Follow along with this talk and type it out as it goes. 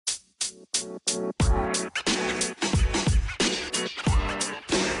Did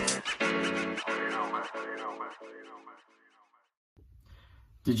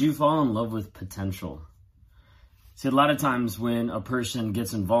you fall in love with potential? See, a lot of times when a person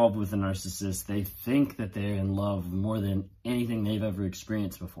gets involved with a narcissist, they think that they're in love more than anything they've ever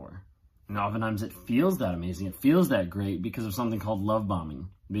experienced before. And oftentimes it feels that amazing, it feels that great because of something called love bombing.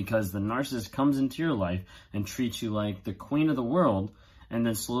 Because the narcissist comes into your life and treats you like the queen of the world and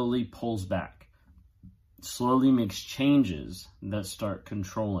then slowly pulls back. Slowly makes changes that start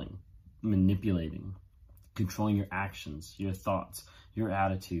controlling, manipulating, controlling your actions, your thoughts, your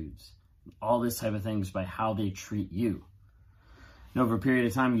attitudes, all this type of things by how they treat you. And over a period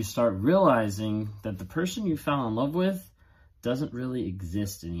of time, you start realizing that the person you fell in love with doesn't really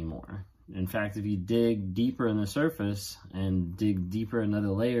exist anymore. In fact, if you dig deeper in the surface and dig deeper another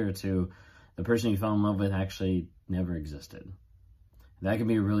layer or two, the person you fell in love with actually never existed. That can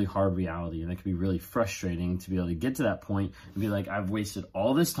be a really hard reality, and that can be really frustrating to be able to get to that point and be like, I've wasted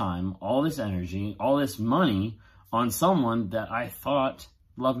all this time, all this energy, all this money on someone that I thought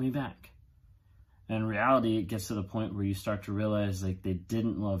loved me back. And in reality, it gets to the point where you start to realize like they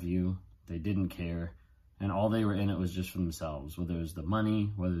didn't love you, they didn't care, and all they were in it was just for themselves, whether it was the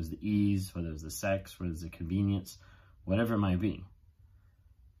money, whether it was the ease, whether it was the sex, whether it was the convenience, whatever it might be.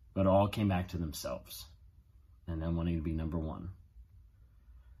 But it all came back to themselves and then wanting to be number one.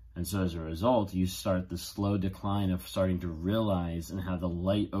 And so as a result, you start the slow decline of starting to realize and have the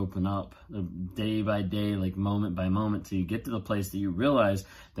light open up day by day, like moment by moment, till you get to the place that you realize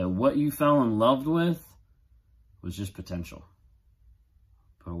that what you fell in love with was just potential,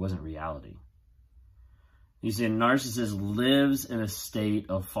 but it wasn't reality. You see, a narcissist lives in a state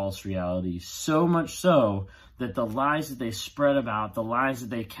of false reality, so much so that the lies that they spread about, the lies that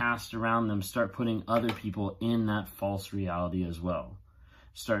they cast around them, start putting other people in that false reality as well.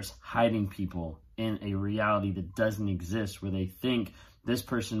 Starts hiding people in a reality that doesn't exist, where they think this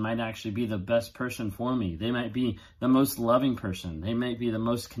person might actually be the best person for me. They might be the most loving person. They might be the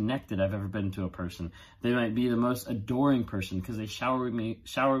most connected I've ever been to a person. They might be the most adoring person because they shower me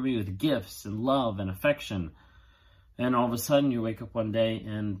with gifts and love and affection. And all of a sudden you wake up one day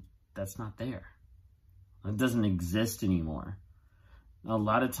and that's not there. It doesn't exist anymore. A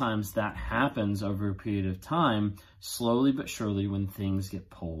lot of times that happens over a period of time, slowly but surely, when things get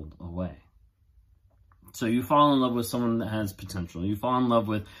pulled away. So you fall in love with someone that has potential. You fall in love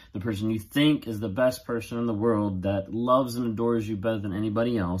with the person you think is the best person in the world, that loves and adores you better than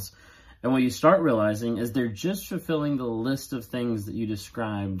anybody else. And what you start realizing is they're just fulfilling the list of things that you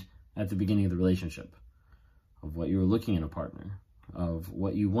described at the beginning of the relationship, of what you were looking in a partner, of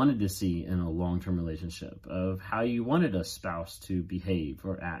what you wanted to see in a long-term relationship, of how you wanted a spouse to behave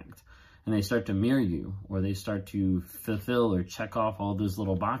or act. And they start to mirror you, or they start to fulfill or check off all those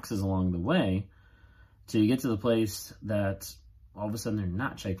little boxes along the way, till you get to the place that all of a sudden they're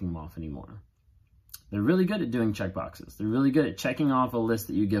not checking them off anymore. They're really good at doing check boxes. They're really good at checking off a list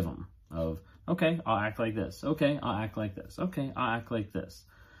that you give them of, okay, I'll act like this. Okay, I'll act like this. Okay, I'll act like this.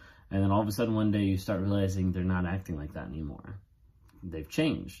 And then all of a sudden one day you start realizing they're not acting like that anymore. They've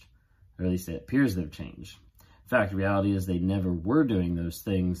changed, or at least it appears they've changed. In fact, the reality is they never were doing those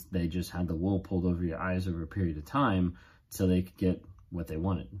things. They just had the wool pulled over your eyes over a period of time so they could get what they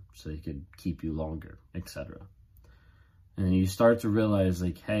wanted, so they could keep you longer, etc. And then you start to realize,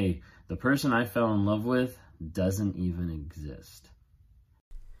 like, hey, the person I fell in love with doesn't even exist.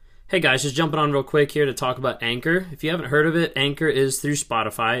 Hey guys, just jumping on real quick here to talk about Anchor. If you haven't heard of it, Anchor is through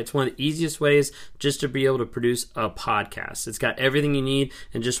Spotify. It's one of the easiest ways just to be able to produce a podcast. It's got everything you need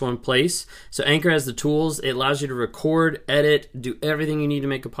in just one place. So Anchor has the tools. It allows you to record, edit, do everything you need to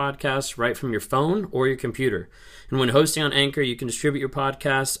make a podcast right from your phone or your computer. And when hosting on Anchor, you can distribute your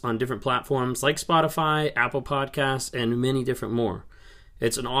podcasts on different platforms like Spotify, Apple Podcasts, and many different more.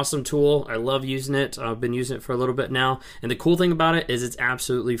 It's an awesome tool. I love using it. I've been using it for a little bit now. And the cool thing about it is it's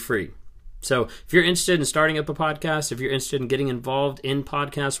absolutely free. So if you're interested in starting up a podcast, if you're interested in getting involved in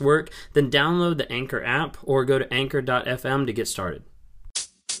podcast work, then download the Anchor app or go to anchor.fm to get started.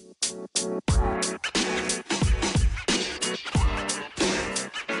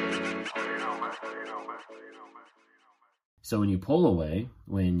 So when you pull away,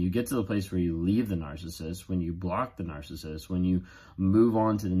 when you get to the place where you leave the narcissist, when you block the narcissist, when you move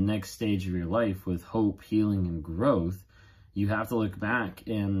on to the next stage of your life with hope, healing, and growth, you have to look back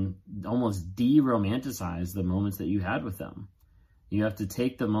and almost de-romanticize the moments that you had with them. You have to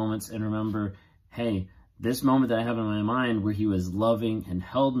take the moments and remember, hey, this moment that I have in my mind where he was loving and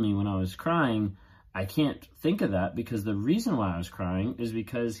held me when I was crying, I can't think of that because the reason why I was crying is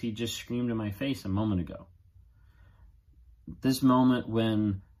because he just screamed in my face a moment ago. This moment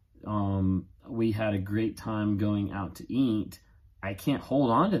when we had a great time going out to eat, I can't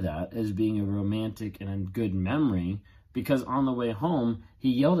hold on to that as being a romantic and a good memory, because on the way home, he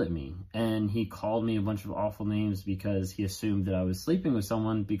yelled at me and he called me a bunch of awful names because he assumed that I was sleeping with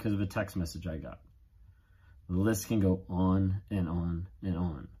someone because of a text message I got. The list can go on and on and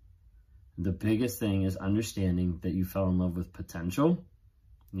on. The biggest thing is understanding that you fell in love with potential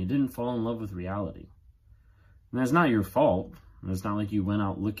and you didn't fall in love with reality. And that's not your fault. It's not like you went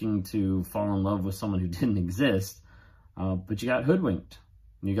out looking to fall in love with someone who didn't exist, but you got hoodwinked.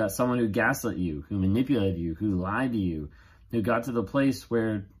 You got someone who gaslit you, who manipulated you, who lied to you, who got to the place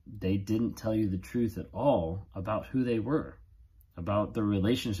where they didn't tell you the truth at all about who they were, about the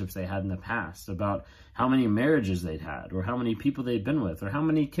relationships they had in the past, about how many marriages they'd had, or how many people they'd been with, or how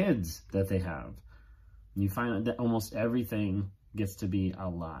many kids that they have. And you find out that almost everything gets to be a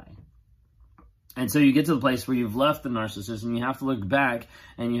lie. And so you get to the place where you've left the narcissist and you have to look back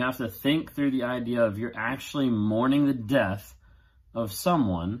and you have to think through the idea of you're actually mourning the death of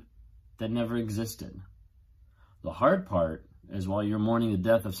someone that never existed. The hard part is while you're mourning the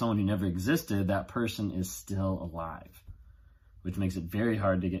death of someone who never existed, that person is still alive, which makes it very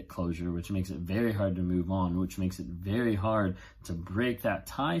hard to get closure, which makes it very hard to move on, which makes it very hard to break that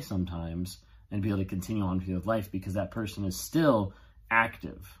tie sometimes and be able to continue on with life, because that person is still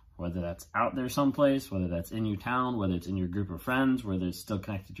active. Whether that's out there someplace, whether that's in your town, whether it's in your group of friends, whether it's still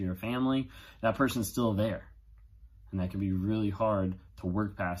connected to your family, that person's still there. And that can be really hard to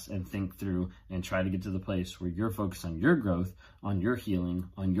work past and think through and try to get to the place where you're focused on your growth, on your healing,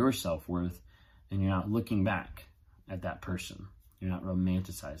 on your self-worth, and you're not looking back at that person. You're not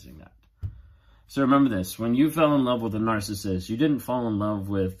romanticizing that. So remember this, when you fell in love with a narcissist, you didn't fall in love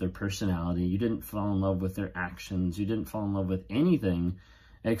with their personality, you didn't fall in love with their actions, you didn't fall in love with anything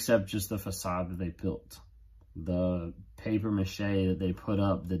except just the facade that they built, the paper mache that they put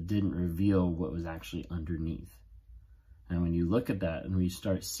up that didn't reveal what was actually underneath. And when you look at that and we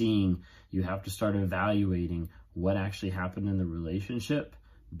start seeing, you have to start evaluating what actually happened in the relationship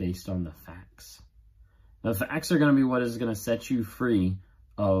based on the facts. The facts are going to be what is going to set you free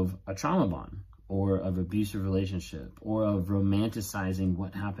of a trauma bond, or of abusive relationship, or of romanticizing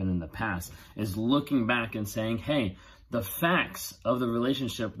what happened in the past, is looking back and saying, hey, the facts of the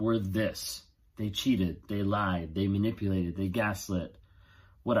relationship were this. They cheated, they lied, they manipulated, they gaslit.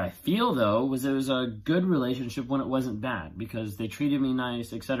 What I feel, though, was it was a good relationship when it wasn't bad, because they treated me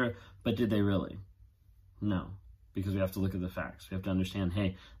nice, etc. But did they really? No, because we have to look at the facts. We have to understand,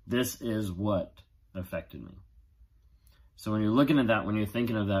 hey, this is what affected me. So when you're looking at that, when you're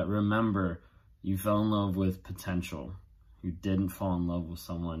thinking of that, remember, you fell in love with potential. You didn't fall in love with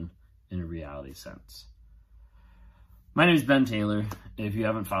someone in a reality sense. My name is Ben Taylor. If you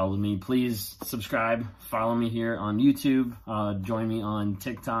haven't followed me, please subscribe. Follow me here on YouTube. Join me on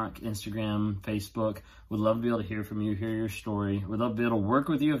TikTok, Instagram, Facebook. Would love to be able to hear from you, hear your story. Would love to be able to work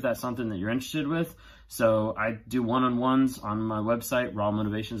with you if that's something that you're interested with. So I do one-on-ones on my website,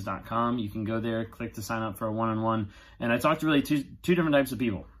 rawmotivations.com. You can go there, click to sign up for a one-on-one. And I talk to really two different types of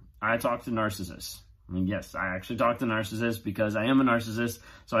people. I talk to narcissists. I mean, yes, I actually talk to narcissists because I am a narcissist,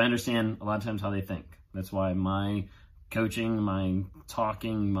 so I understand a lot of times how they think. That's why my coaching, my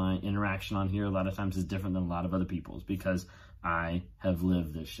talking, my interaction on here a lot of times is different than a lot of other people's, because I have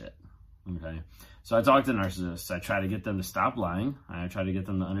lived this shit, okay? So I talk to narcissists. I try to get them to stop lying. I try to get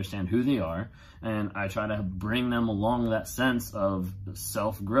them to understand who they are, and I try to bring them along that sense of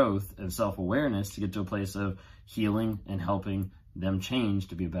self-growth and self-awareness to get to a place of healing and helping them change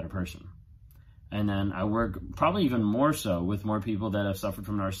to be a better person. And then I work probably even more so with more people that have suffered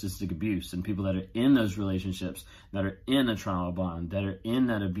from narcissistic abuse, and people that are in those relationships, that are in a trauma bond, that are in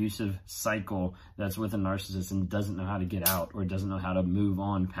that abusive cycle that's with a narcissist and doesn't know how to get out, or doesn't know how to move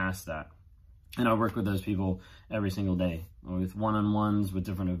on past that. And I work with those people every single day, with one-on-ones, with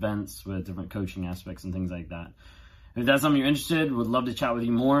different events, with different coaching aspects and things like that. If that's something you're interested, would love to chat with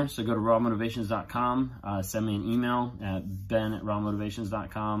you more. So go to rawmotivations.com, send me an email at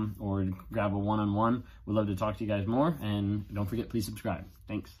ben@rawmotivations.com, or grab a one-on-one. We'd love to talk to you guys more. And don't forget, please subscribe.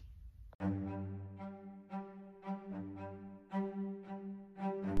 Thanks.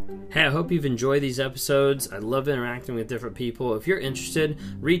 Hey, I hope you've enjoyed these episodes. I love interacting with different people. If you're interested,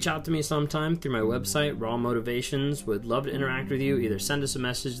 reach out to me sometime through my website, Raw Motivations. Would love to interact with you. Either send us a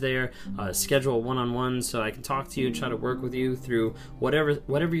message there, schedule a one-on-one so I can talk to you and try to work with you through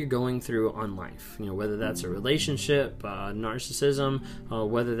whatever you're going through on life. You know, whether that's a relationship, narcissism,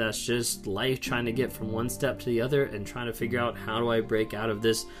 whether that's just life, trying to get from one step to the other and trying to figure out, how do I break out of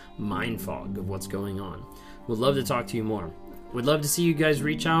this mind fog of what's going on. Would love to talk to you more. We'd love to see you guys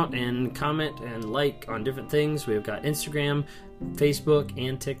reach out and comment and like on different things. We've got Instagram, Facebook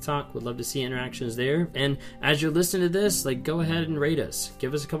and TikTok. Would love to see interactions there. And as you're listening to this, like, go ahead and rate us.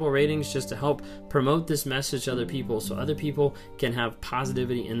 Give us a couple of ratings just to help promote this message to other people so other people can have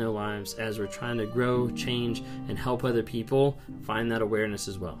positivity in their lives as we're trying to grow, change, and help other people find that awareness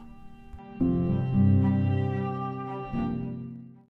as well.